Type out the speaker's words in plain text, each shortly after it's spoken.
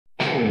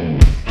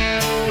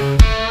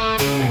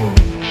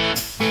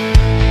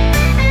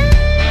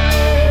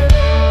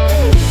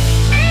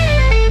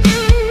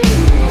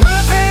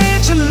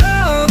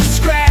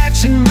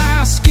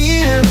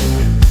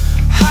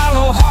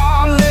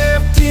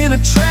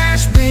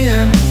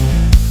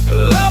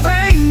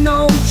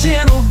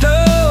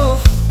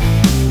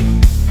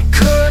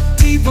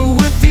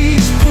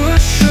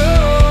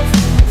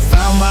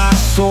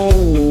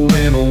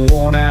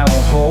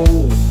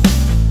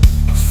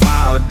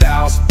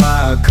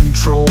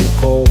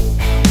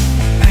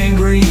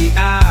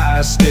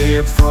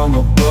gift from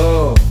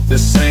above.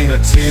 This ain't a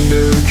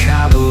tender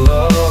kind of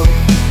love.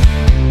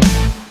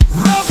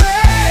 Rough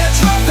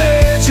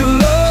edge your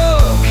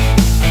love,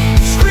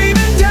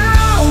 screaming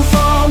down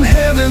from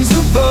heavens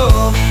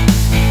above.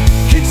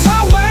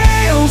 Guitar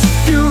wails,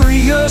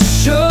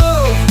 furious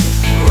shove.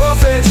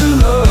 Rough edge your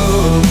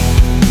love,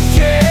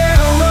 yeah,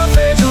 rough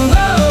edge your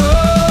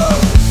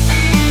love.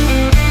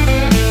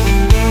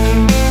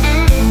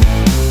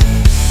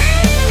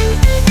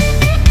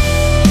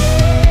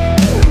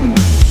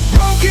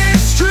 Broken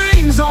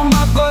strings on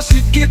my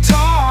busted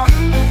guitar,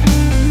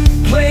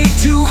 played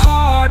too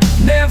hard,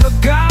 never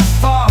got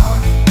far.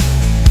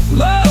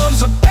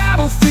 Love's a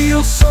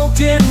battlefield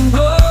soaked in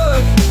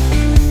blood,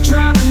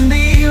 drowning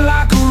me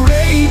like a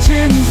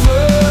raging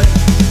flood.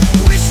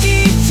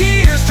 Whiskey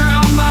tears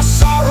drown my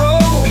sorrow,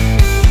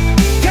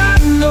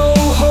 got no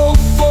hope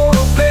for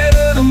a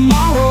better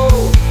tomorrow.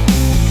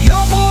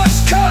 Your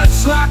voice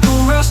cuts like a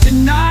rusted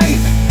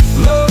knife,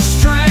 love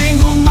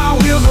strangled my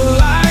wheels of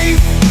life.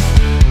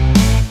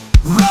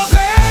 Rough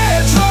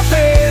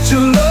edge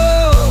your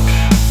love,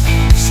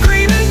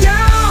 screaming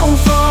down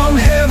from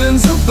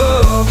heavens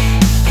above.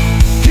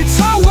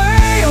 Guitar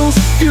wails,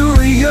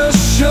 furious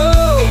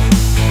shove.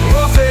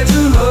 Rough edge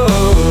your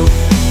love,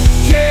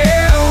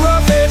 yeah,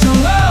 rough edge your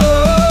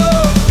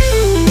love.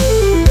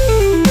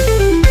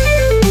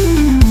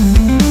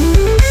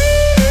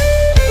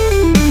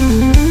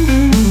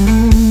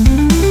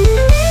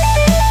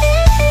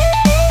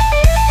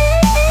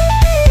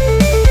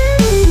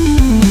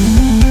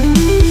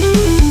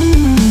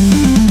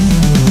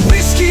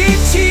 Whiskey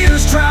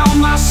tears drown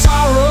my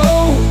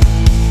sorrow,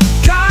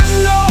 got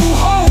no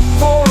hope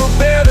for a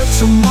better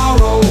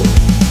tomorrow.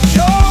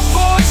 Your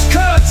voice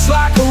cuts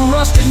like a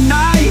rusted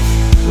knife,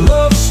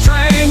 love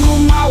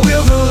strangled my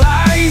wheels of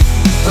life.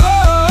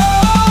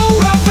 Oh,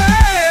 rough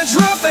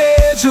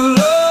edge your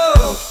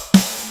love,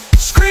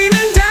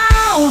 screaming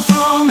down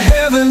from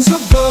heavens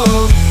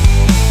above.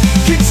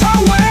 Guitar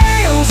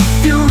wails,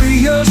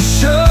 furious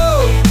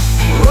shove.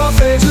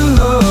 Rough edge your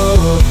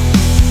love,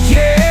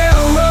 yeah,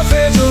 rough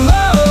edge your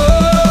love.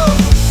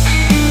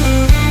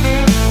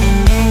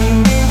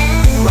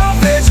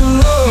 Rough edge your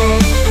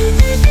love,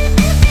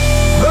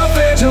 rough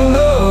edge your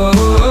love.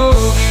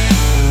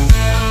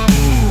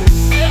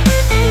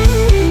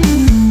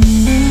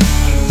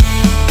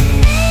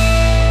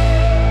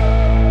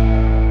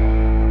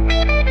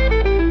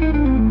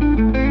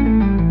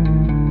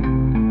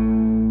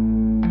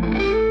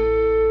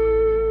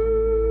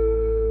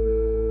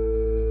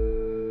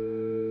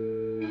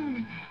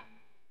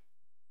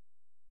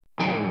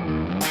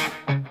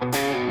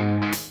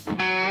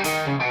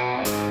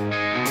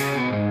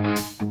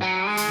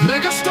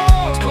 Liquor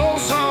stores,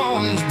 close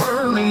songs,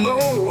 burning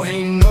low.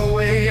 Ain't no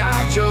way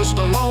out, just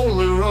a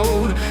lonely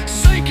road,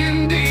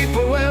 sinking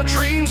deeper where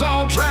dreams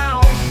all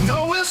drown.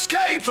 No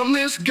escape from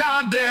this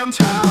goddamn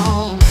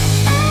town.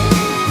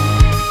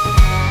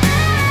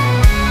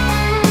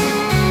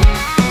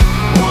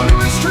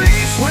 Wandering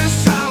streets with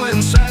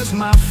silence as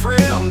my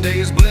friend.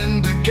 Days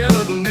blend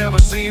together, never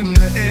seem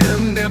to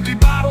end. Empty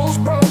bottles,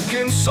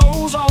 broken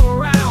souls all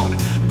around.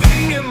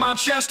 Pain in my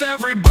chest,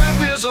 every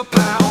breath is a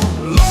pound.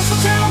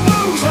 Lonesome town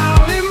blues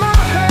loud in my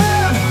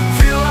head,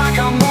 feel like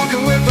I'm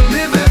walking with the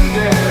living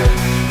dead.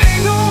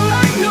 Ain't no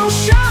light, no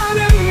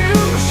shining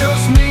news,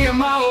 just me and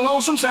my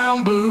lonesome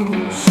town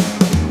blues.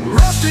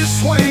 Rusted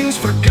swings,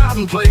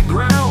 forgotten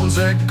playgrounds,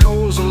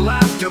 echoes of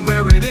laughter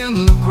buried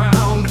in the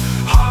ground.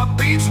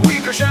 Heartbeats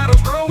weaker,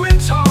 shadows growing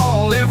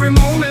tall, every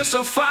moment's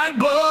a fight,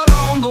 blood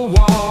on the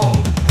wall.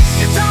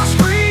 Guitar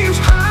screams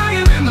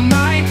crying in the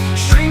night,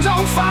 strings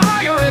on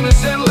fire in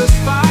this endless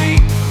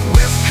fight.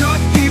 Whips cut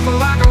people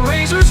like a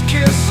razor's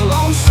kiss, a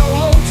lone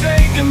solo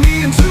taking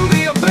me into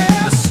the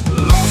abyss.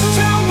 Lonesome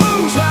town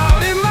blues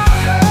loud in my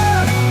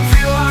head,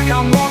 feel like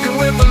I'm walking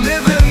with the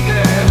living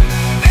dead.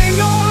 Ain't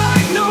no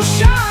light, no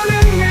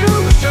shining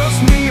news,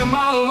 just me and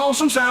my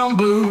lonesome town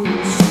blues.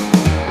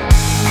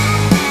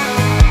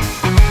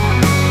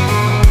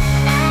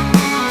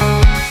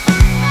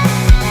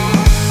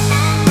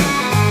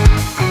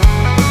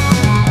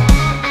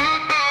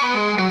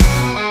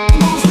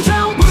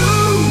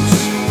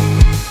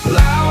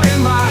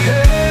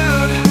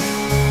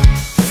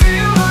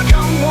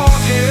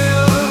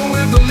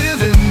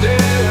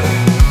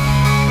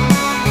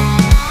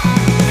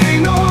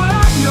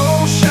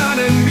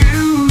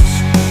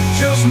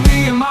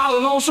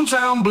 Lonesome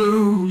town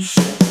blues.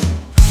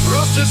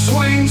 Rusted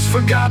swings,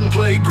 forgotten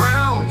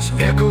playgrounds,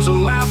 echoes of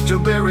laughter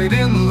buried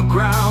in the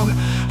ground.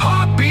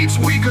 Heartbeats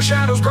weaker,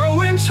 shadows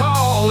growing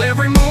tall,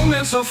 every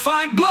moment's a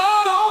fight,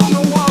 blood on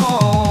the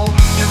wall.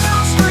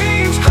 Guitar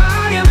screams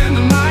crying in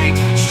the night,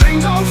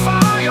 strings on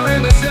fire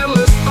in this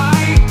endless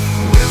fight.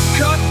 Whips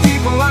cut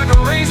people like a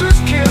razor's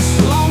kiss,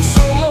 long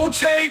solo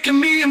taking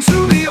me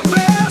into the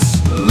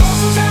abyss.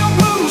 Lonesome town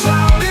blues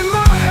loud in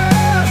my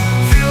head,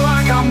 feel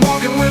like I'm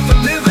walking with the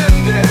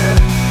living dead.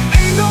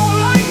 Ain't no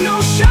light, no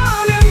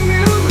shining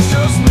news,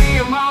 just me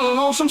and my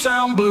lonesome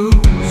town blues.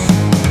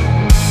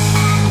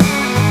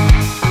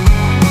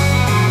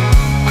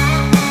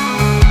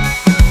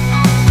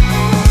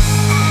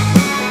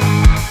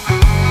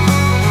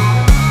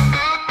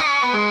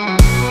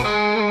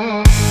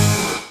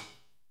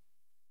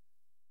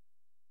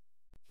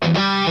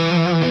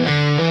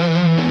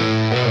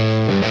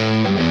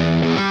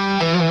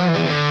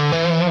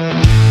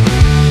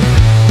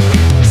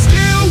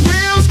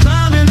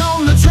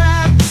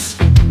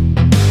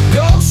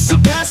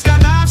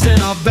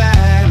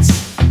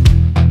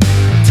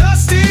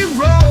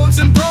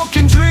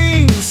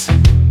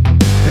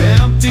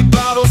 empty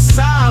bottles,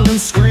 silent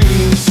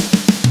screams.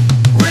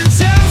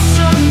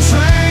 Redemption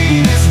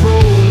train is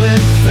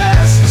rolling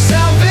fast.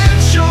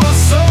 Salvage your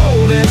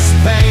soul, this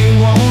pain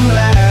won't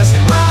last.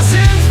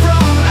 Rising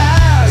from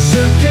ash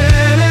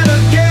again and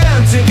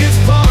again, tickets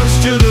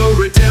punched to the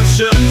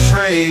redemption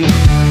train.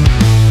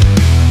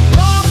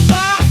 Lost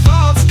by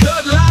thoughts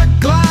cut like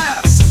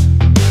glass,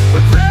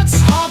 regrets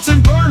haunt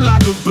and burn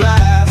like a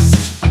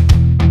blast.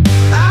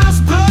 Eyes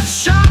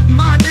bloodshot,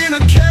 mind in a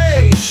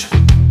cage,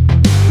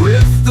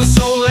 with the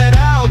soul let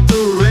out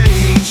the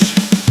rage.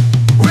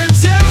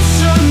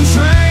 Redemption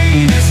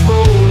train is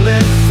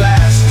rolling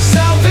fast.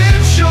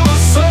 Salvage your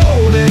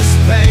soul, this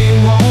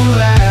pain won't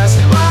last.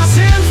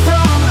 Rising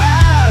from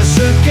ash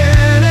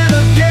again and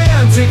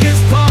again,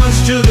 tickets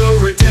punched to the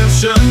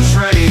redemption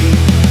train.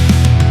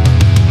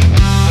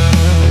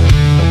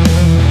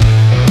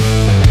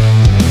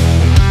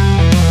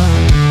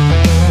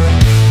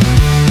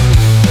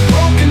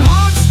 Broken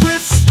hearts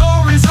with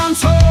stories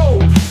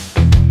untold,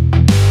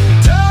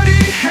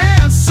 dirty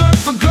hands search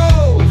for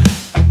gold.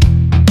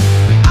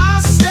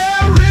 I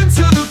stare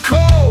into the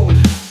cold,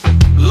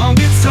 long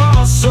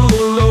guitar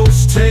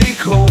solos take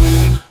hold.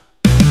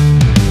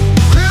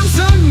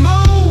 Crimson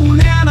moon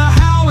and a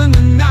howl in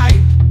the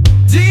night,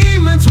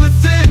 demons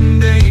within,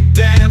 they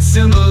dance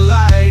in the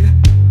light.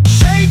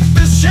 Shake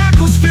the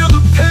shackles, feel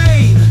the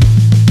pain,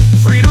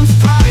 freedom's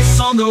price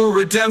on the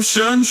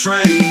redemption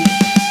train.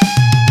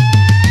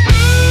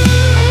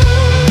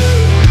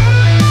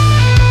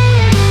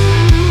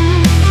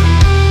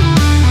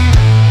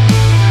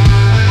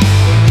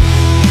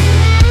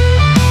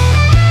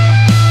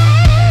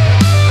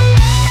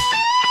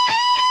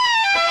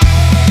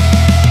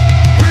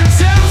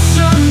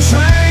 Redemption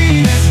train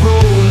is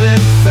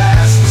rolling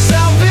fast.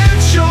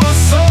 Salvage your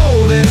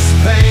soul, this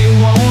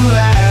pain won't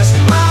last.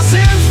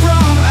 Rising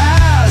from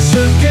ash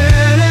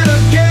again and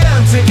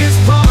again, tickets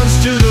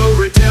punched to the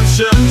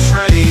redemption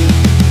train.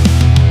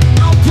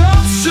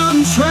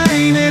 Redemption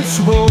train, it's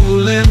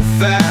rolling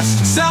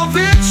fast.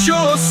 Salvage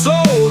your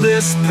soul,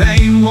 this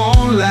pain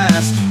won't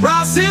last.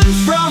 Rising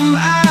from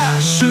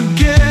ash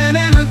again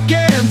and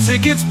again,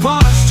 tickets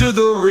punched to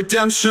the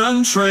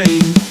redemption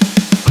train.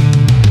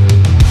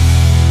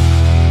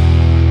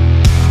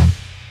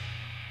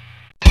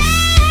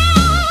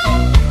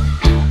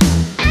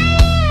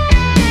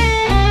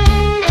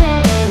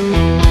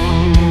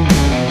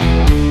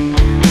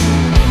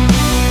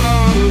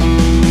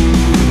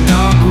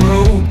 Dark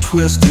road,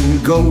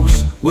 twisting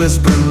ghosts,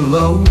 whispering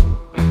low.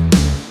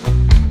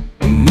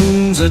 The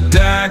moon's a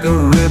dagger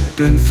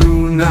ripping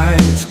through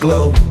night's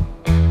glow.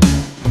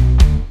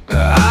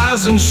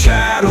 Eyes and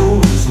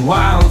shadows,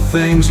 wild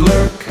things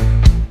lurk.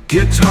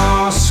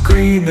 Guitar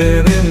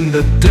screaming in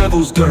the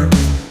devil's dirt.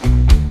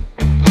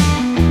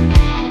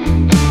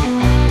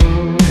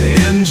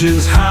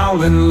 Engines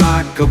howling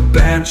like a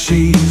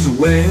banshee's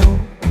wail.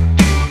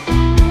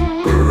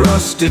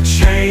 Rusted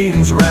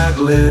chains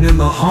rattling in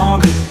the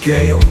haunted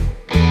gale.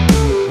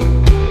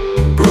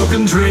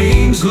 Broken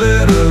dreams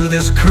litter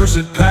this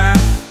cursed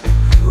path.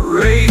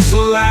 Race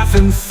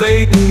laughing,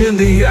 fading in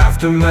the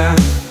aftermath.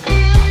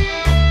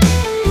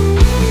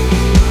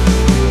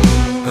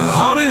 A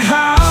haunted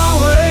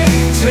highway,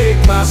 take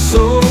my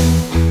soul.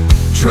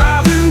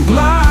 Driving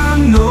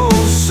blind, no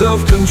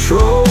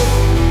self-control.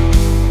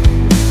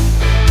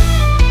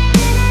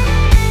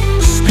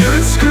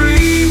 Spirit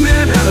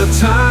screaming at a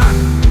time,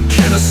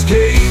 can't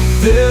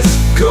escape this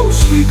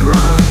ghostly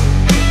grind.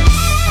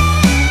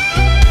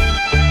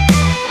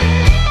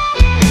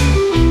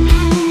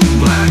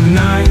 Black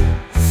night,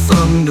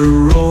 thunder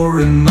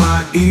roar in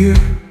my ear.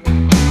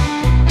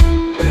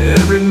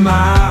 Every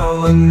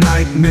mile a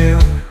nightmare,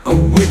 a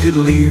wicked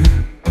leer.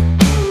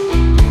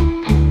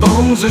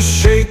 Bones are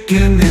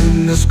shaking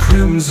in this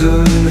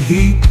crimson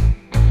heat.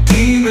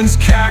 Demons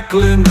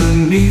cackling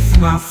beneath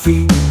my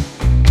feet.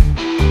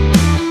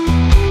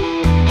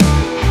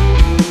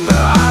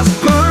 Eyes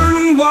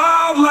burn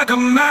wild like a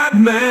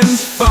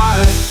madman's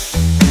fight,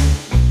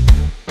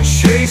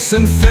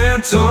 chasing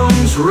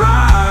phantoms,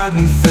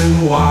 riding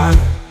thin wide.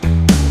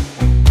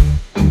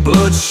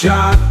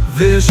 Bloodshot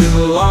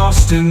vision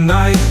lost in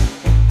night,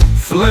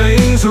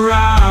 flames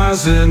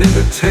rising in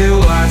the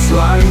taillight's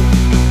light.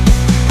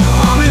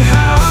 Haunted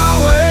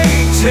highway,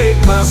 take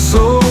my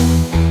soul.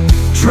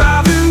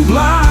 Driving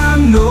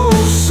blind, no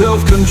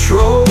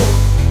self-control.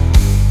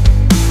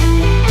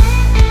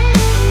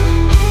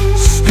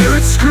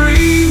 Spirit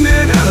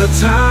screaming at a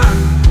time,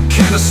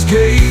 can't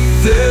escape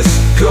this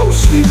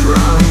ghostly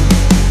grind.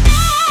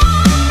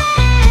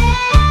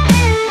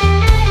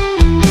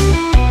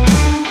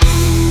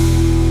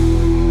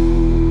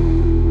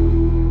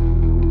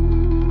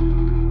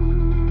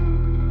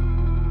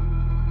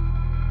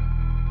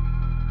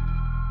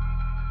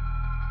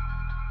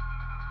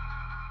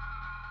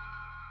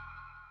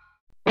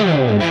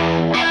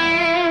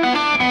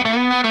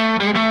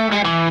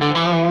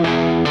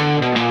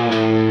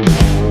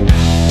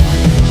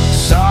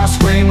 Stars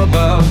scream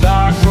above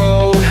dark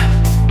road,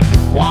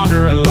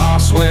 wandering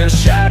lost where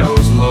shadows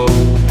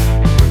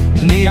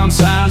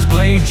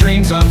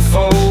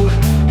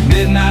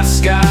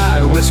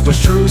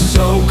whispers truth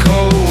so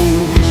cold.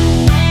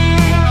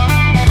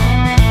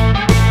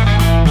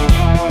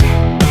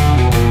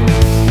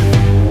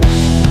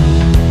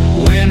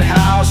 Wind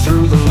howls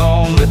through the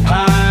lonely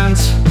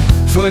pines,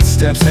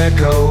 footsteps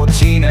echo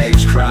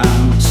teenage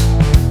crimes.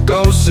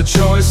 Ghosts of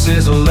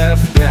choices are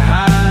left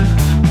behind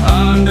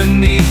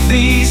underneath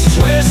these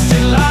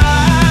twisted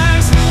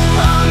lines.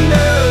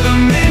 Under the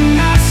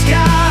midnight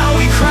sky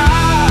we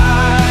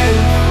cry,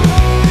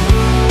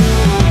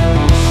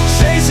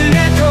 chasing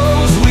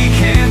echoes we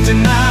can't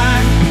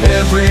deny.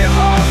 Every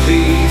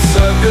heartbeat's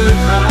a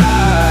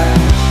goodbye.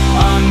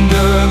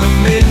 Under the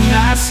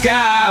midnight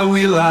sky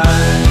we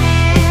lie.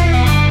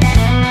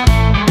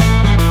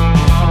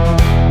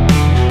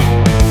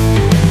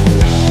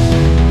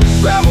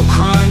 Gravel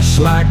crunch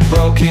like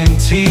broken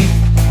teeth,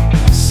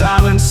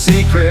 silent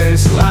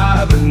secrets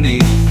lie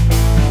beneath.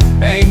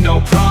 Ain't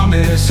no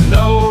promise,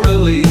 no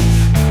relief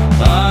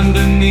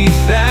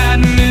underneath that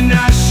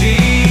midnight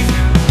sheet.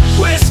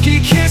 Whiskey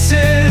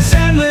kisses,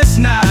 endless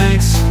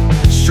nights,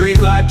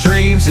 streetlight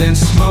dreams and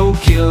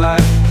smoky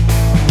light.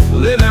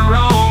 Living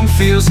wrong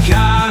feels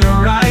kinda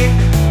right.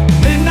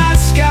 Midnight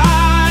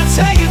sky,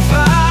 take it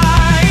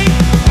flight.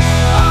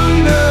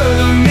 Under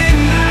the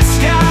midnight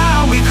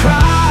sky we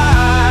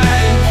cry,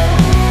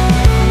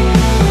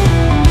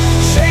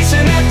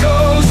 chasing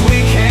echoes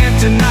we can't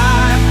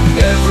deny.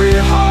 Every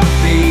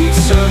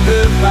heartbeat's a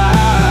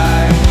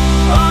goodbye.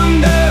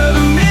 Under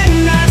the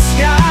midnight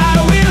sky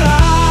we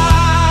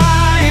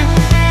lie.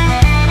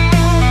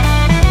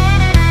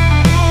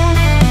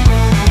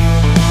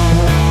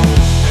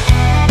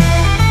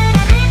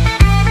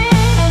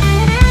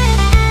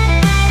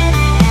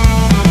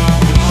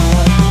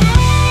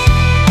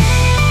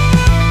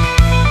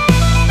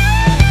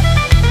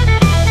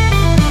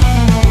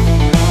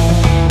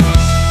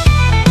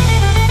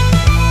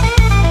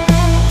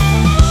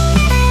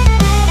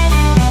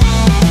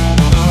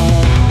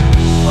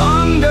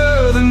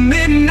 Under the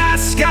midnight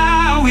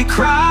sky we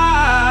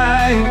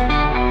cry,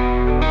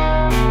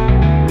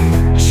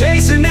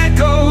 chasing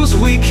echoes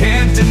we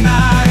can't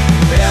deny.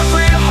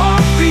 Every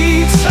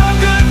heartbeat's a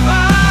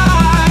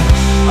goodbye.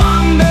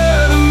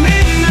 Under the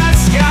midnight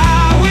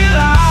sky we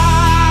lie.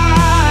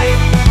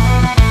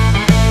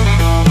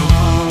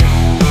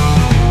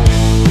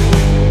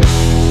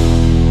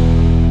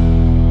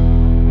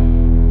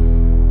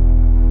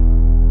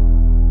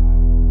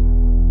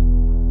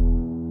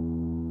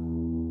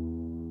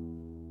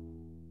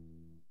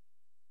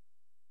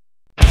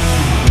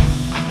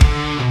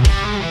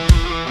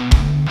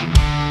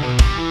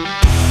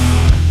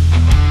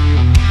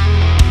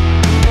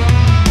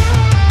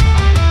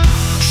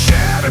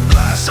 Shattered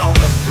glass on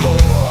the floor,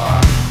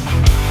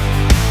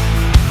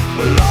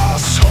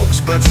 lost hopes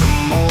but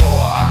some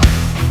more.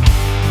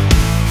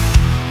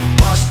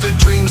 Busted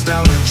dreams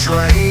down the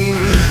drain,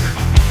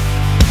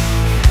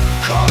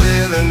 caught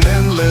in an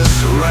endless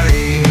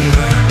rain.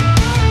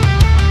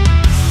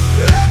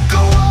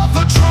 Echo of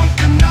a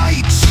drunken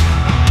night,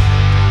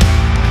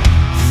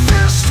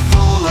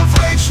 fistful of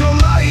rage, no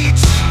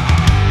light.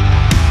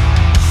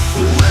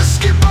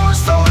 Whiskey burns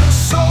through the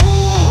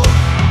soul,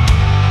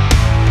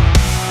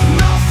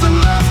 nothing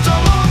left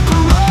on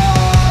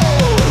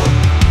parole.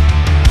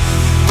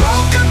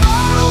 Broken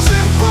bottles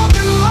and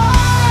broken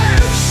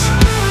lives,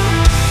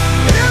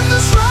 in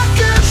this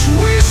wreckage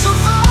we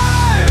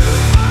survive.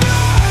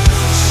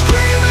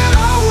 Screaming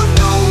out with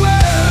nowhere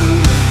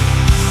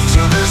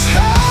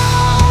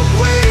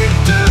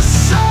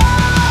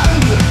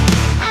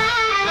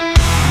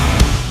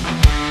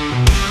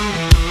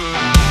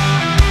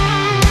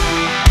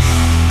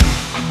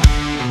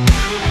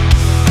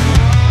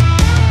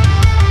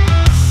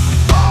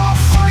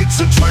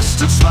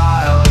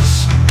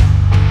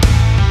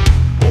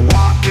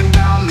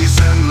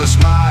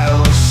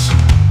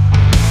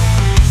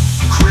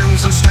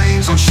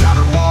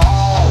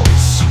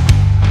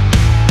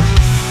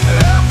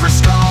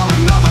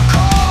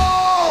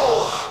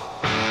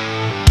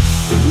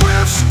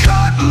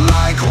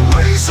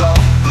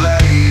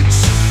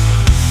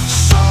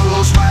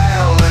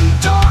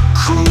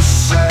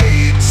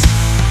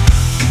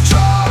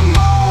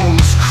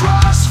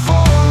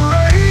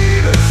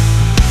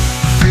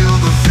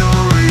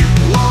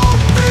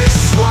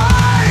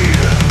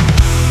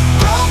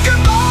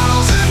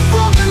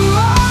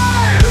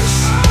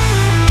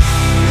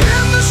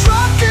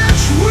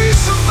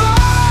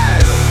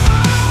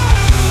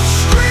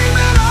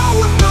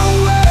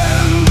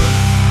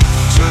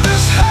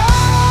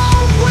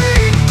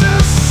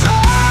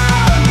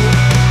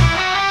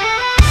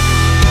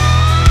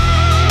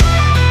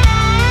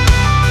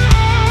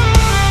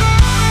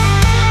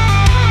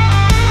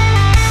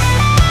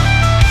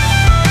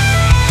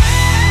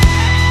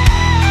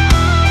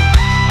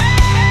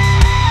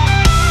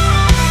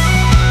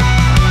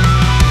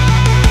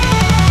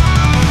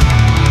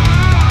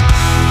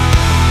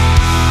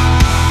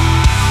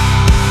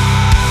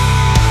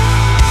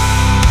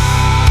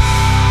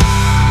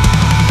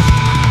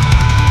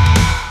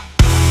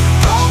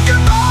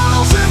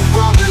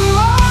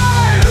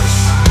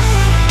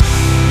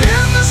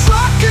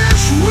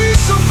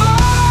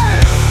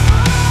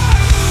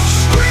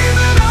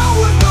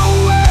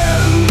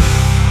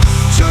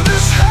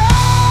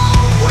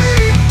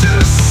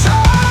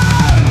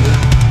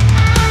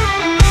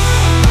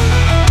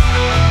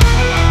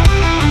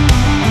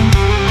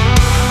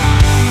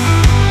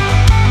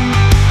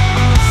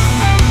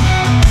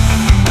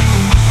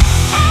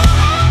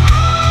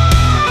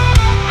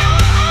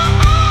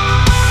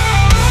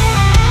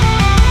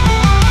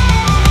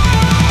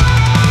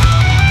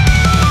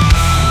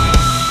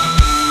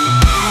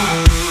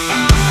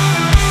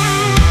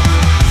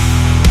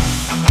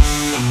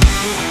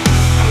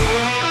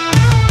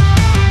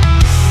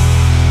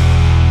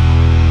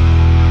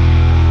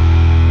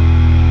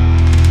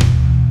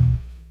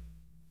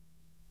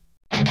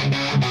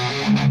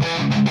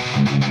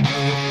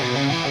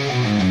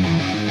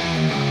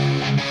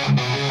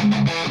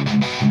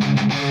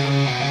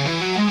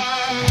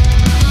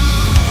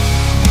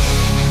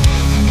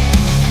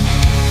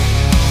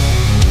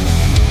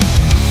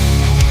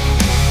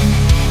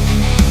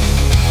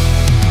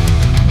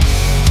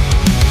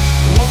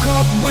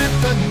up with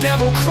the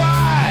devil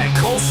cry.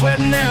 Cold sweat,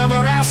 never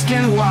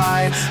asking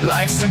why.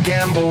 Life's a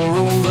gamble,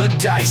 roll the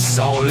dice.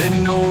 All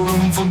in, no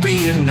room for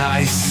being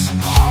nice.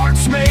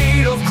 Hearts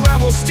made of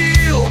gravel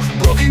steel,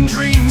 broken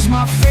dreams,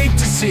 my fate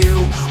to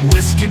seal.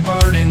 Whiskey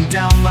burning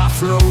down my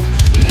throat,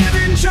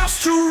 living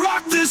just to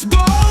rock this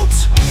boat.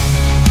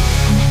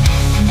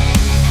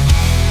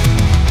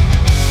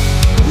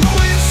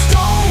 Rolling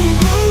stone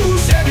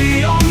blues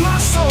heavy on my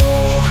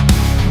soul.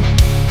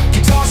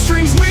 Guitar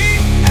strings weak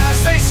as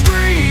they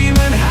scream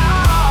and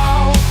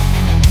howl.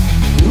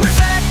 With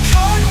that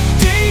cut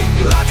deep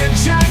like a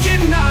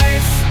jagged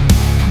knife.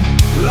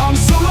 Long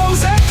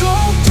solos echo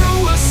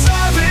through a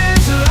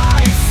savage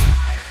life.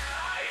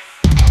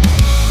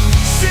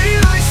 City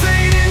lights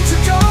fade into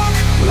dark.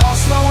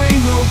 Lost my way,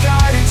 no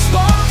guiding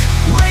spark.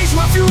 Raise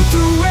my fuel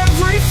through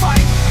every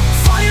fight.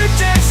 Fire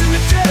dance in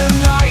the dead of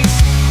night.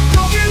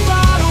 Broken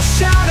bottles,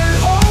 shattered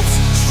hopes.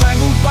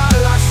 Strangled by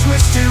life's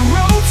twisted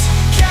ropes.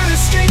 Can't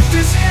escape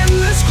this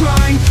endless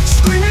grind.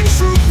 Screaming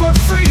truth but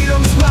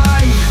freedom's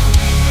blind.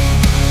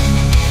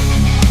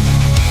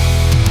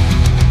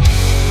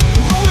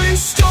 Rolling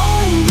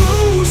stone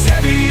blues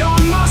heavy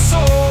on my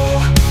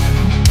soul.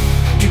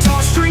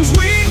 Guitar strings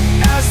weak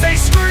as they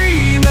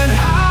scream and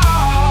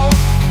howl.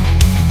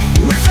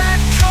 With that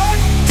cut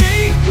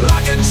deep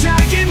like a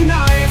jagged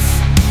knife.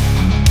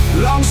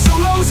 Long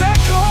solos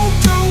echo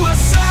through a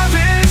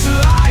savage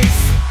life.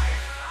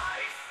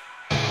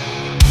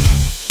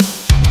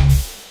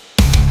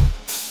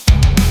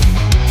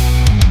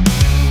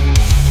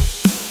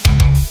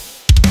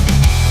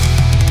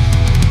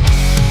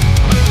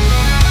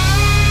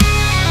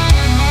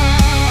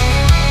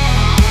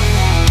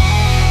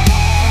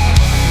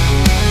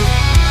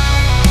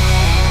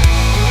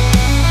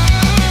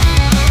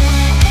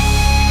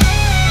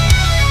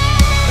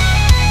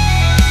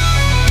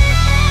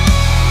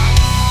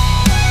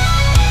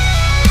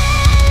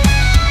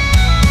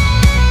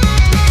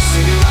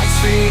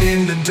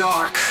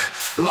 Dark,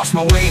 lost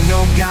my way,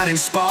 no guiding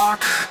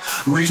spark.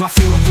 Raise my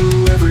fuel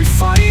through every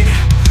fight.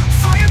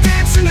 Fire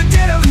dance in the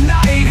dead of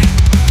night.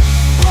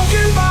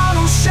 Broken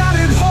bottles,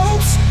 shattered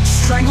hopes.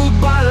 Strangled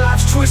by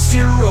life's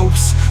twisted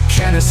ropes.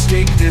 Can't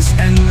escape this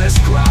endless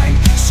grind.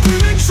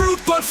 Screaming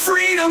truth but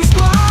freedom's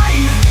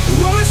blind.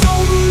 Rolling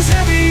stone blues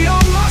heavy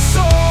on my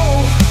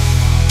soul.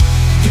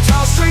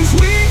 Guitar strings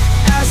weak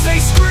as they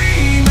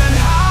scream and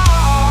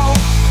howl.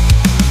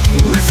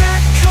 With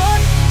that cut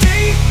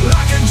deep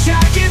like a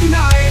jagged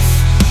knife.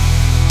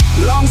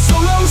 Long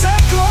solos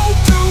echo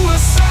through a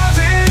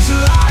savage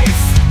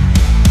life.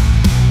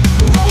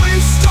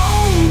 Rolling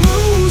stone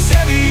blues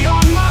heavy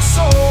on my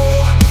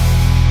soul.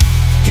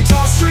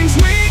 Guitar strings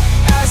weak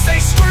as they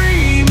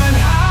scream and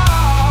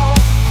howl.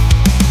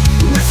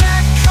 With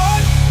that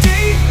cut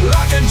deep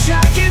like a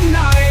jagged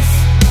knife.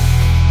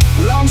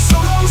 Long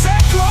solos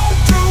echo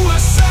through a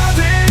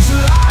savage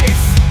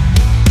life.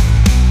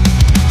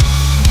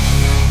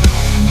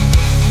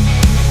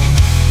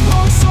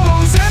 Long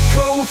solos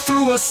echo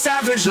through a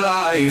savage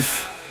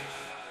life.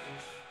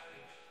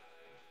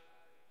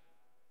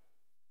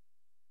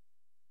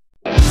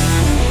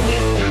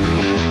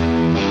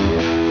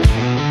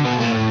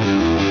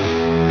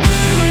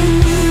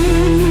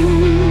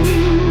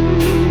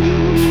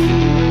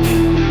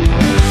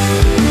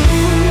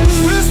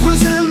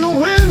 Whispers in the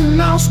wind,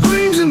 now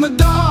screams in the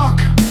dark.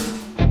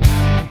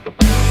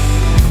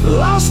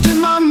 Lost in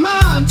my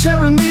mind,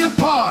 tearing me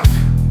apart.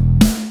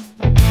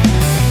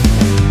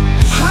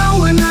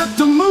 Howling at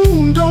the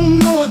moon, don't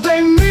know what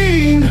they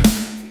mean.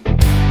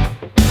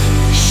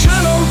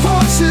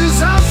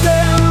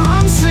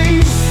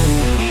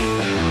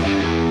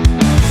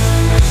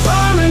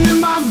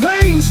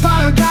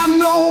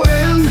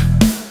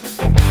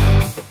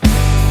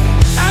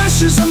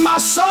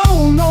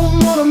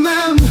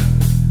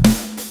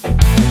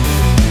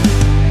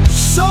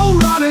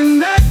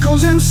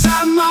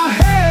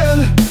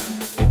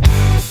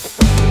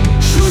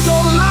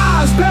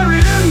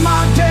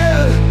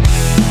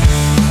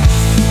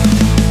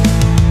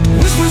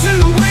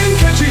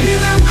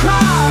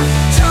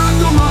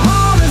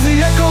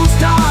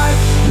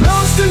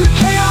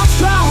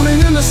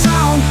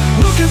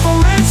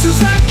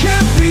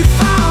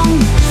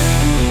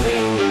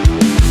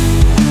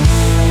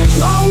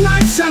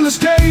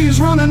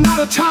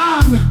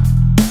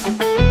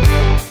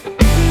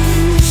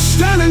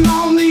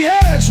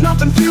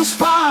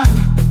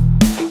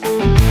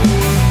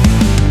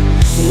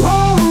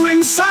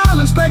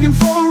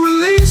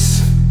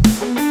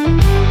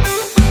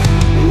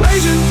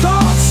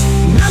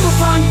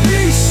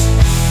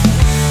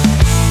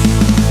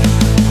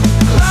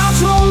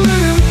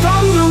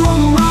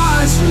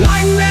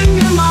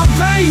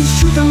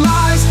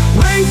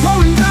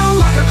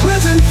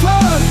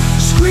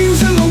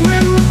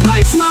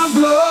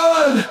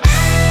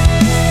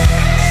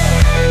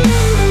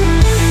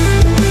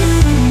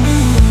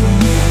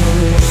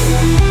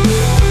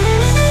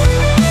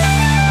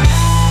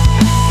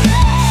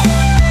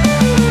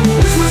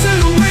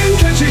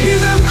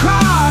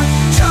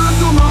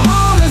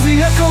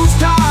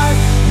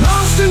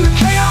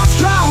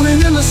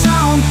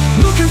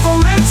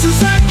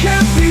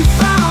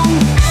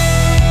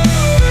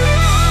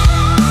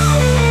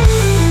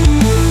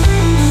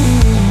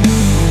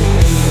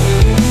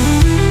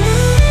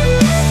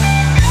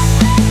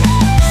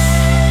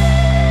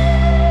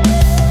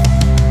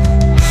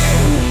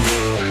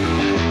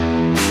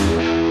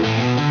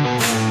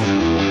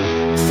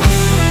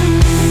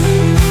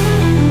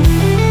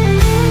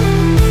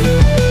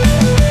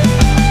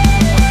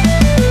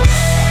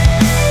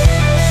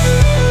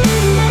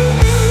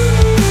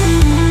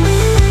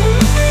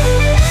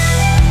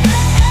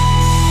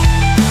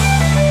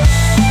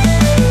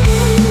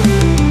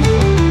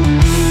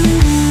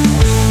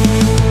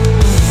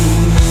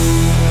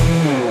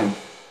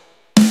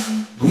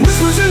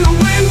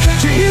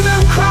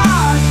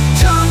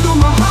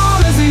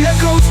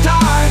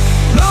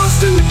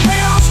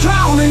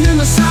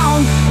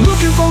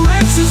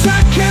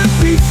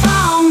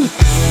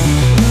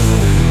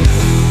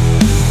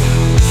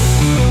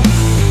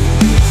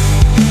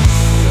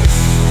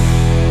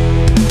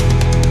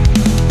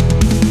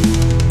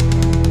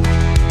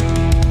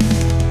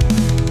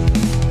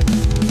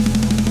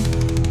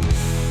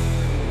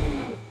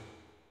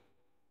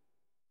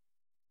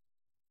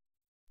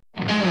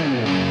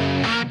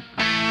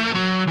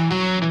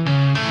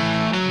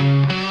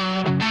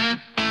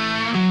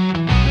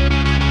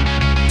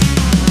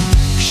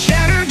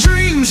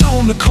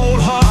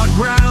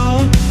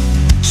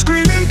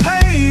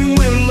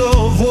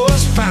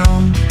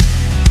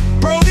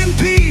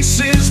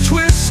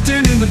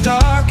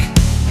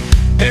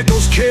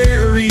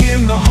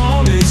 burying the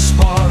haunted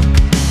spark.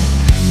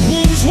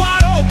 Wounds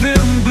wide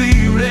open,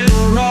 bleeding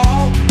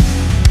raw,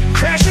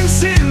 crashing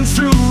sin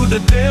through the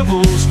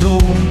devil's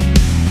door.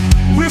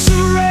 Whiffs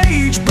of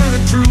rage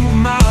burn through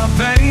my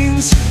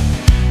veins.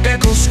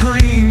 Echoes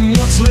scream,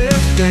 what's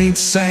left ain't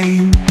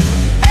sane.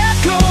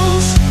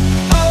 Echoes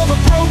of a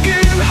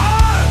broken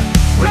heart,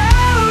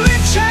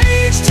 rattling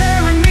chains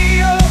tearing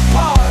me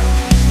apart.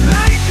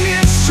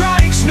 Lightning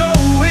strikes, no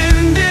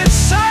wind in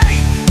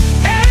sight.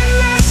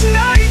 Endless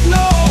night,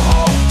 no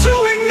hope to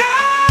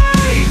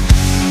ignite.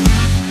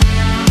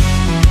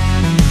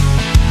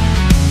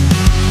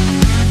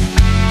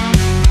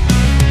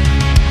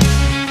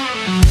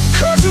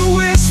 Curse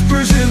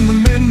whispers in the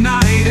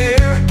midnight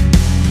air,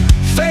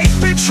 faith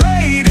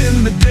betrayed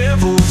in the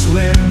devil's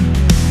lair.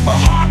 A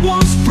heart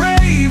once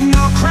brave,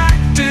 now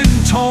cracked and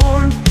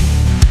torn.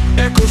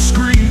 Echoes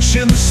screech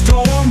in the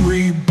storm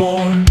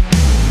reborn.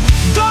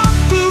 Dark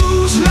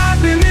blues,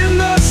 lightning in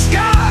the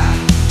sky,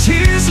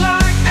 tears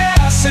like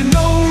acid,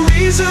 no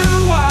reason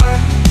why.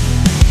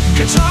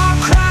 Guitar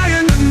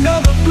crying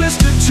another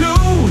blistered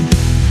tune.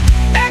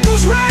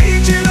 Echoes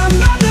rage in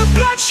another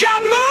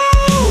bloodshot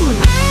moon.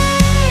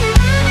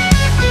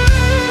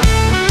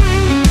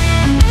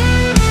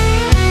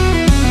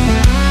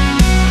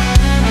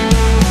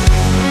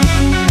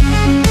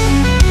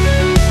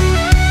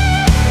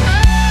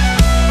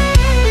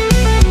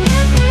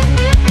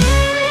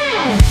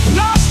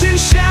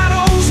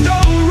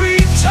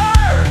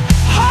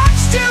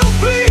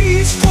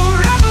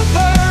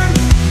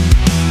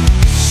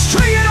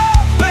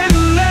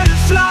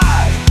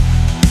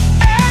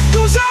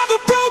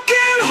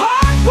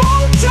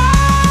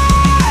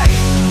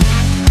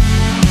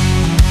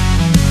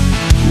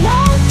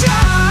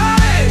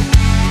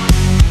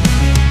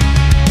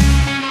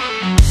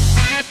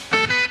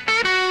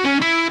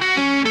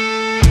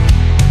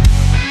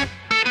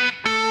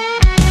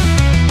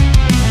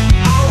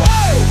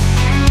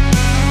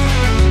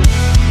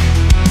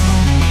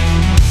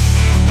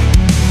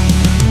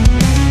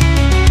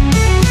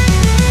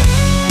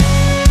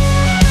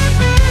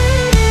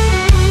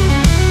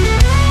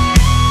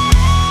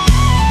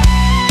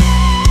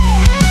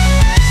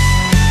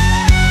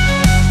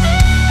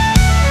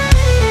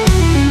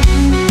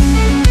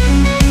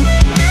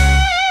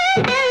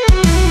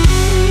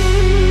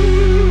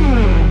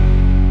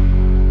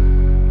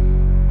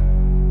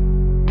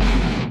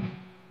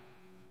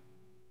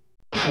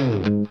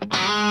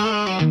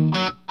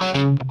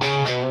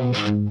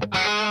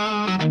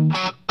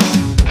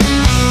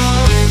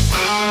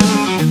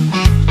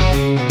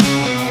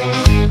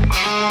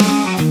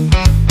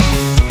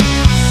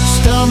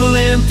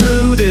 Stumbling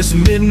through this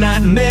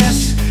midnight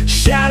mess,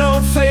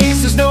 shadowed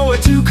faces nowhere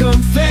to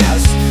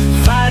confess.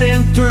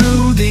 Fighting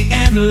through the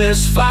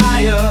endless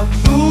fire.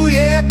 Ooh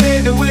yeah,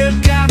 baby, we're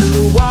down to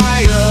the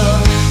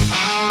wire.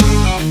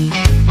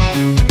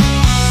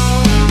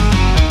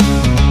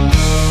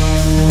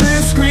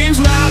 This screams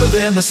louder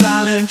than the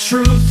silent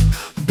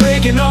truth,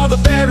 breaking all the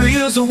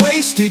barriers of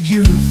wasted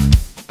youth.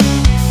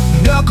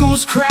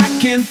 Knuckles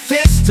cracking,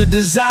 fists to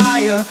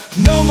desire.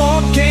 No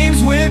more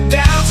games, we're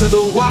down to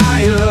the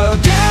wire.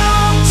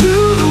 Down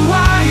to the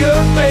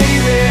wire,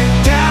 baby,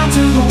 down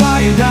to the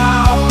wire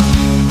now.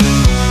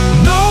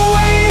 No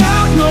way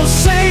out, no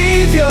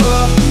savior.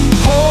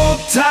 Hold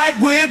tight,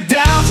 we're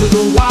down to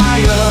the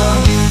wire.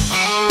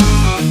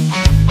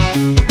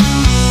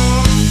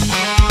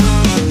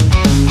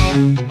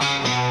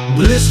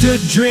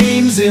 Blistered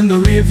dreams in the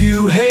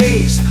rearview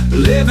haze,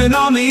 living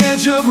on the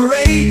edge of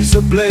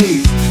razor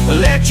blades.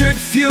 Electric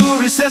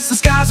fury sets the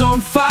skies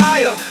on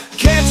fire.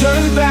 Can't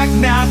turn back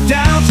now,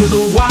 down to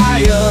the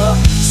wire.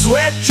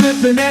 Sweat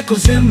dripping,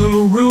 echoes in the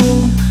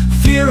room.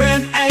 Fear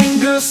and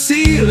anger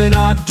sealing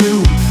our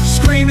doom.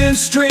 Screaming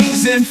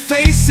strings and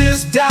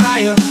faces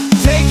dire.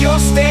 Take your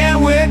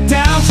stand, we're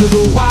down to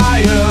the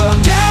wire.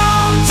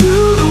 Down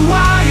to the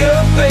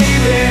wire,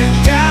 baby,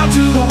 down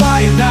to the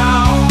wire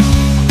now.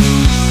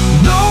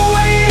 No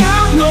way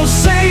out, no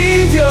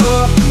savior.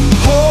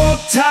 Hold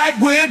tight,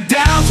 we're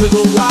down to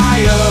the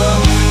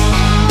wire.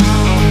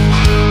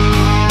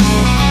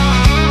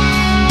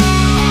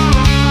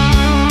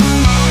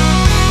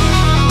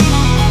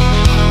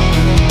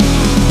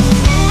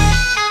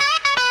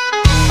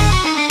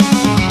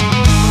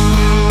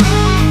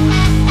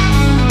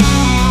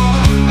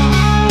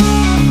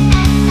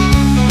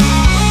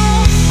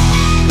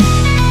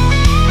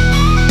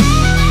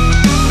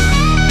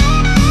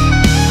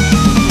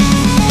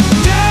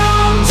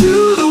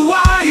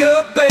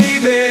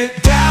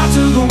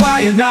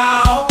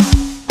 Now,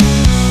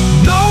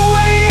 no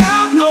way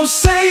out, no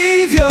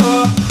savior.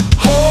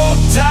 Hold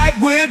tight,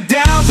 we're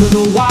down to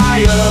the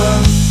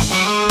wire.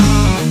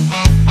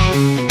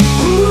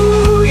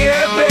 Ooh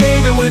yeah,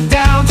 baby, we're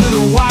down to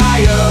the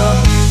wire.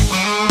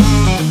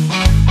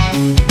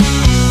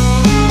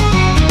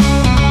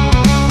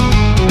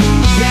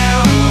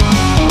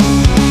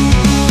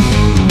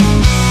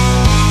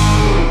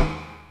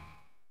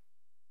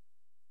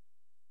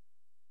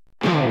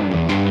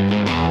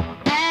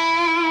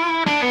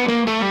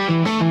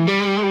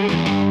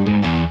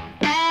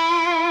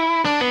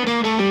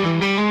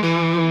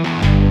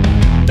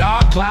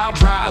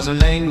 cloud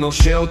rising, ain't no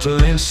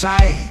shelter in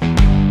sight.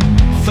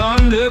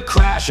 Thunder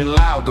crashing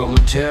loud, gonna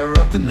tear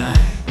up the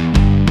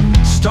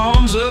night.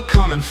 Storms are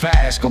coming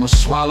fast, gonna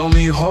swallow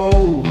me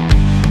whole.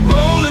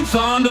 Rolling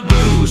thunder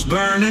blues,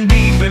 burning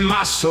deep in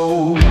my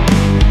soul.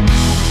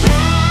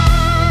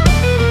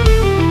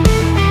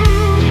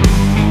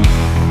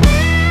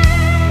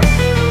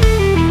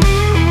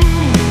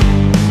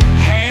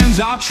 Hands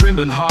are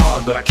trembling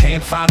hard, but I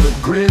can't find the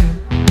grip.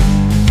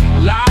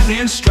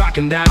 Lightning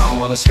striking down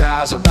while the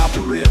sky's about to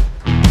rip.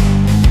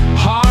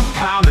 Heart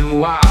pounding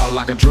wild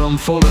like a drum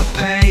full of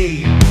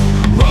pain.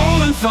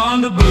 Rolling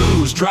thunder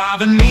blues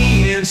driving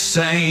me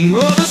insane.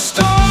 Oh, the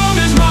storm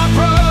is my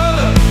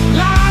brother,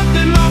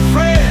 lightning my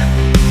friend.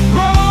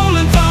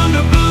 Rolling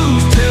thunder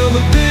blues till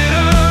the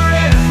bitter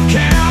end.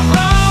 Can't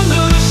outrun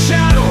the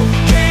shadow,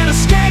 can't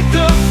escape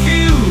the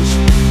fuse.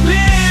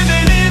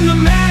 Living in the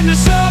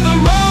madness of the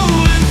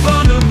rolling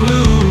thunder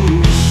blues.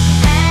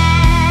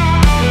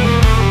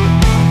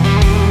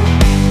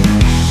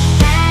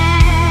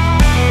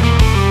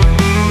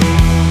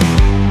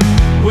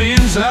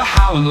 Winds are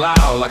howling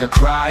loud like a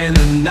cry in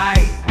the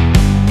night.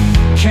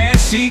 Can't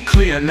see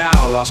clear now,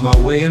 lost my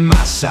way in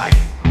my sight.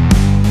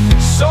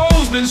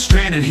 Soul's been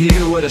stranded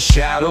here where the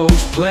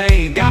shadows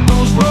play. Got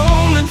those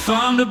rolling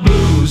thunder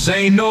blues,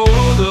 ain't no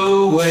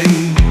other way.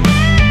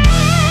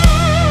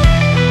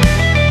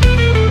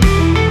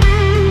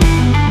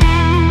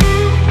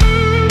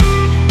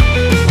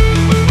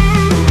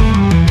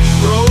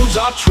 Roads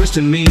are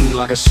twisting me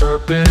like a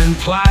serpent in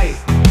plight.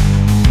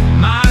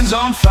 Mind's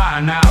on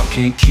fire now,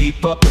 can't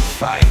keep up the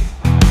fight.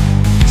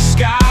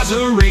 Skies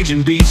are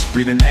raging beasts,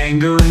 breathing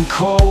anger and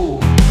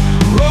cold.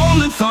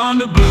 Rolling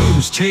thunder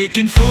blues,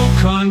 taking full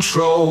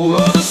control.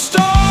 Oh, the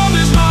storm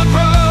is my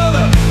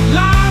brother,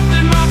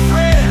 lightning my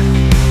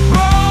friend.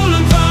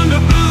 Rolling thunder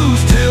blues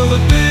till the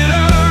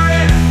bitter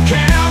end.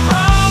 Can't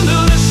outrun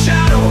the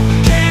shadow,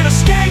 can't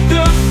escape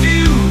the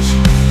fuse.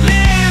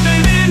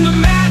 Living in the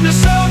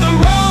madness of the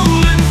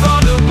rolling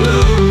thunder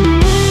blues.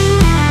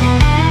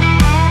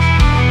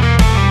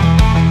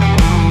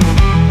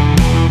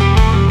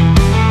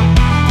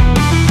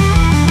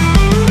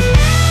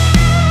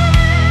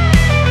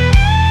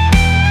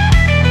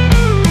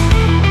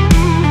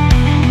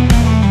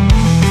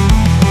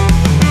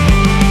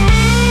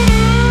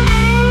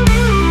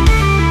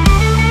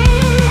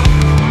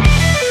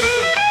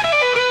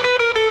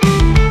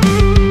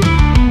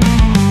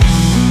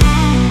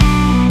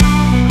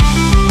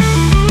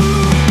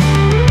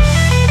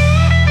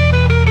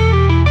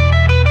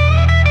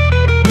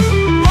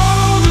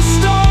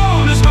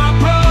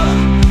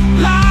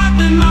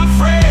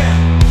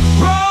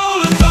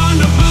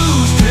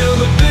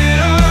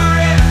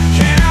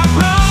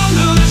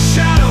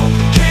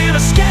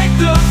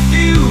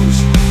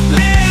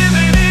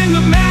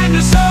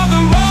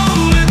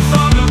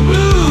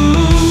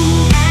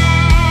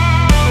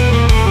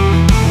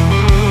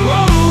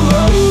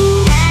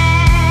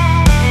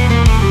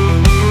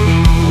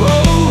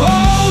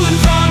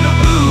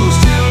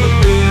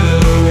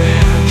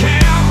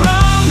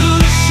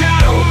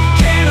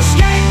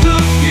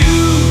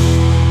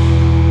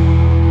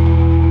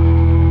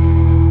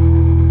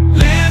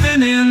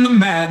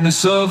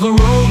 Of the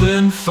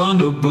rolling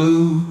thunder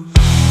blues.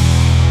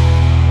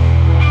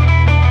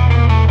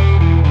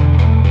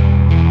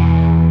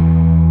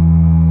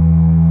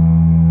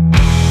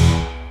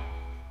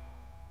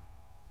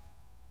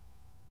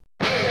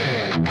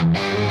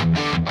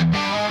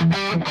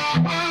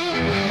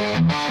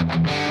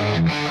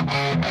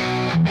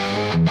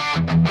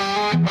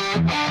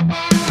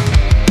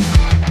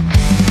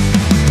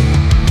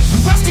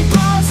 Rusty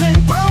balls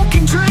and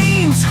broken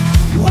dreams,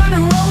 wanna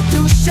roll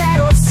through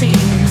shadowed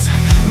scenes.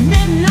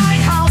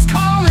 Midnight house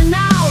calling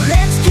out,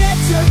 let's get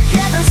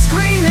together,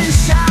 scream and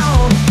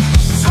shout.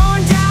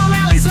 Torn down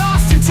alleys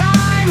lost in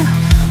time,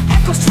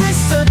 echoes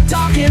twist the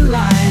darkened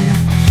line.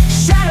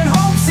 Shattered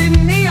hopes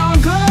in neon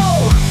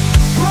glow,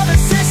 brother,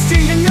 sister,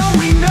 you know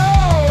we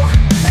know.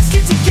 Let's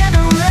get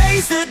together,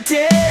 raise the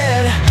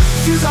dead,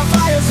 fuse our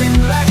fires in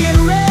black and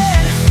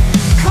red.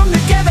 Come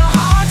together,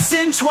 hearts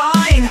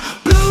entwine,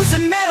 blues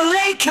and metal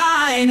ain't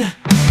kind.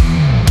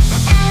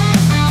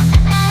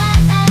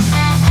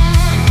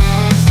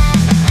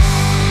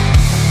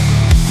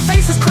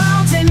 Faces,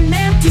 clouds, and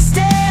empty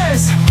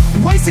stares,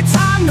 wasted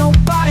time,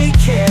 nobody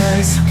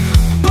cares.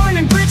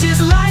 Burning bridges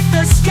light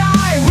the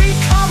sky, we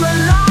come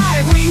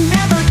alive, we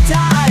never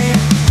die.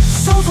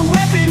 Soul's a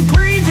weapon,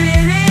 breathe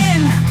it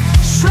in,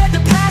 shred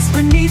the past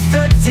beneath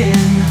the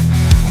din.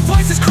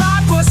 Voices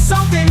cry for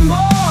something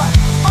more,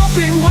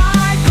 open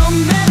wide the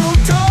metal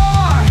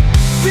door.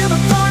 Feel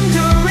the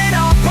thunder in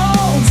our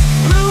bones,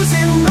 blues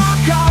and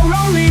rock our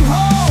only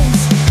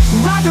homes.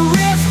 Ride the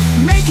riff,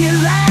 make it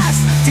last,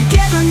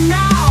 together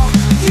now,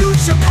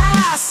 future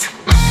past.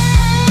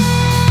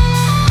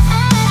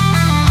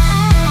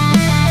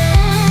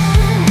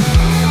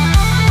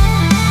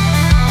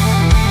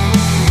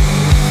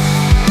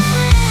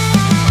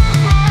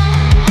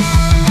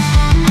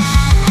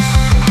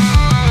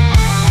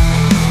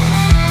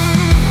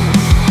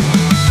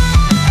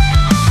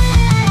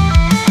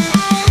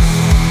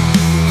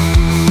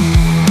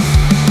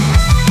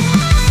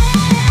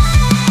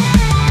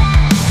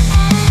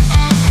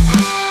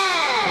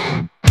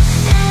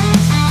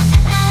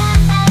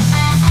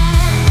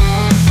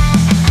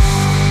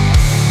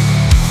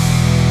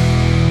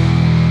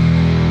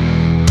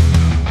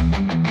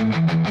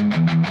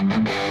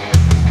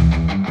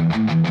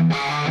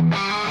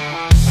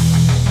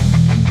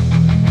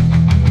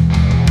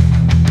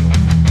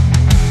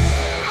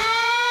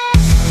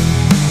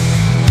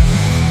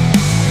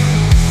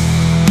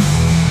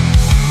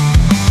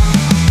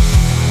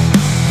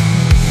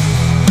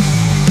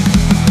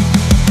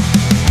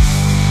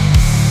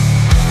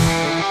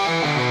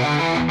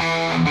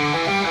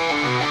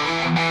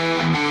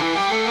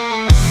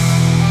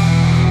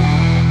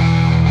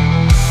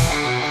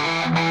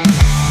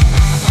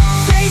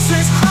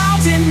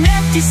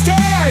 empty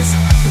stairs.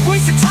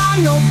 Wasted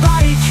time,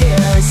 nobody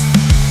cares.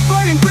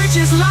 Burning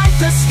bridges light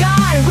the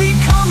sky. We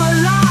come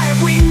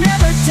alive, we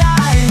never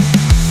die.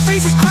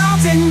 Faces,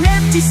 crowds, and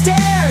empty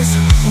stairs.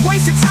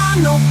 Wasted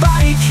time,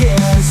 nobody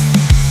cares.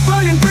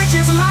 Burning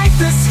bridges light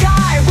the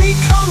sky. We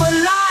come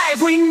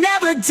alive, we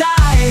never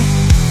die.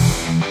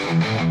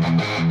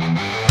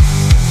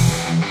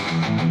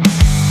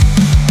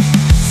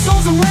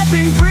 Souls a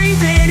weapon,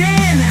 breathe it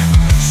in.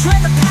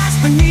 Shred the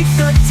past beneath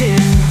the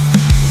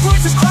tin.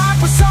 Voices cry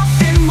for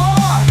something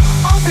more.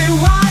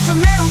 Open wide the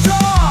metal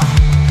door.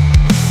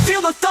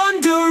 Feel the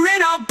thunder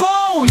in our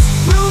bones.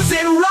 Blues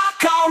and rock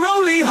our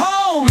only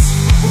homes.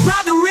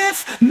 Ride the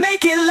riff,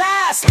 make it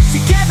last.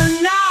 Together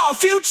now,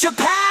 future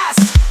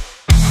past.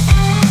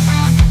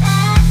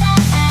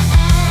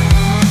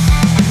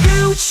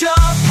 Future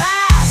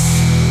past.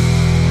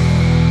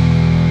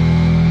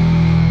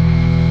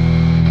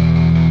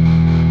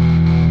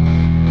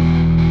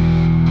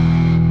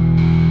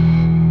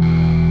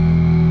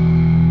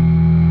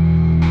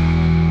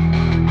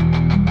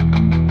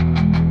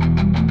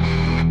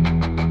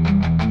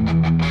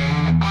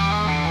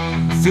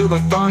 Feel the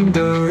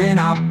thunder in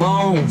our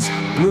bones.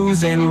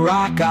 Blues and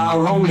rock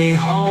our only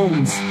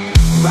homes.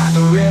 Ride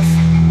the riff,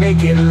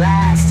 make it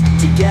last.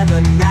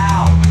 Together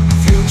now,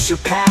 future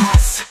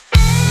past.